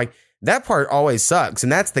shit. I'm like, that part always sucks,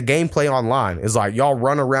 and that's the gameplay online. Is like y'all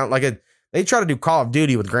run around they try to do Call of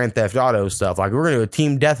Duty with Grand Theft Auto stuff. Like we're going to do a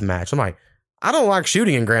team deathmatch. I'm like, I don't like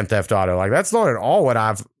shooting in Grand Theft Auto. Like, that's not at all what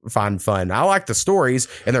I find fun. I like the stories,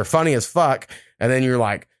 and they're funny as fuck. And then you're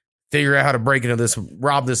like, figure out how to break into this,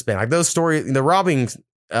 rob this bank. Like, those stories, the robbing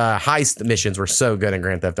heist missions were so good in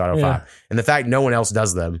Grand Theft Auto 5. And the fact no one else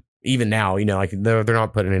does them, even now, they're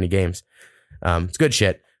not putting in any games. It's good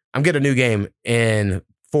shit. I'm getting a new game in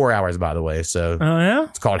 4 hours, by the way. So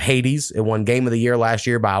it's called Hades. It won Game of the Year last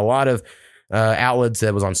year by a lot of outlets.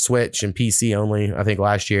 That was on Switch and PC only, I think,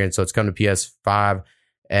 last year. And so it's come to PS5.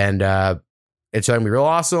 And it's going to be real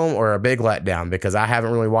awesome or a big letdown because I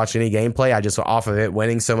haven't really watched any gameplay. I just off of it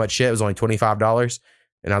winning so much shit. It was only $25.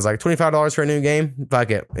 And I was like, $25 for a new game?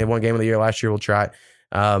 Fuck it. It won Game of the Year last year. We'll try it.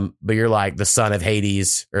 But you're like the son of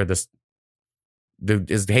Hades, or is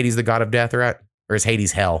Hades the god of death, right? Or is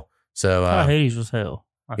Hades hell? So Hades was hell.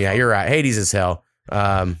 Yeah, you're right. Hades is hell.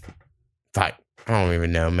 Fuck. I don't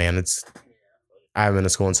even know, man. I haven't been to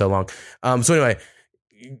school in so long. So anyway,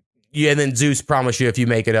 and then Zeus promised you if you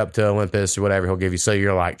make it up to Olympus or whatever, he'll give you. So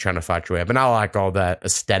you're like trying to fight your way up. And I like all that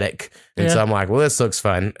aesthetic. And so I'm like, well, this looks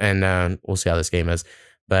fun. And we'll see how this game is.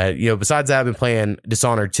 But, besides that, I've been playing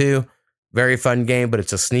Dishonored 2. Very fun game, but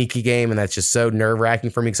it's a sneaky game, and that's just so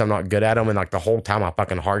nerve-wracking for me because I'm not good at them. And like the whole time, my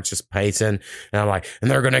fucking heart's just pacing, and I'm like, and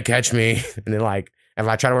they're gonna catch me. And then like, if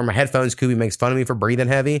I try to wear my headphones, Kubi makes fun of me for breathing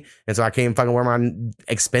heavy, and so I can't fucking wear my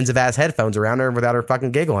expensive ass headphones around her without her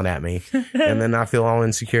fucking giggling at me, and then I feel all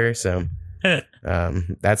insecure. So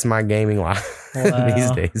that's my gaming life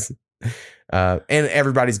these days. And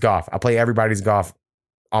everybody's golf. I play everybody's golf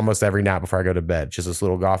almost every night before I go to bed. Just this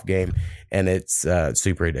little golf game, and it's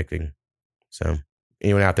super addicting. So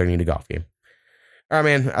anyone out there need a golf game? All right,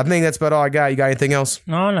 man. I think that's about all I got. You got anything else?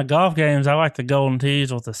 No, in the golf games, I like the golden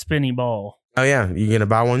tees with the spinny ball. Oh yeah, you gonna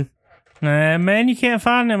buy one? Nah, man, you can't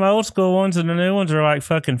find them old school ones, and the new ones are like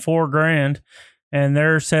fucking $4,000, and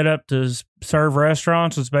they're set up to serve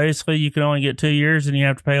restaurants. It's basically you can only get 2 years, and you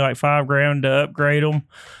have to pay like $5,000 to upgrade them,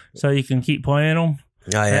 so you can keep playing them.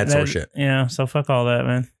 Oh yeah, that's horseshit. Yeah, so fuck all that,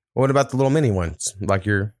 man. What about the little mini ones, like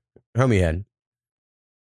your homie had?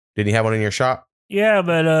 Did he have one in your shop? Yeah,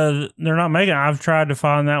 but they're not making it. I've tried to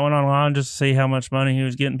find that one online just to see how much money he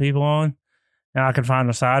was getting people on. Now I can find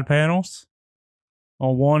the side panels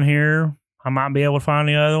on one here. I might be able to find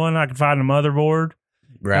the other one. I can find the motherboard.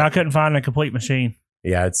 Right. And I couldn't find a complete machine.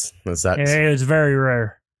 Yeah, that sucks. Yeah, it's very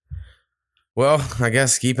rare. Well, I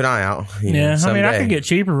guess keep an eye out. Yeah, I mean, I could get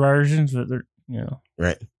cheaper versions, but they're,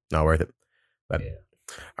 Right. Not worth it. But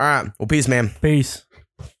all right. Well, peace, man. Peace.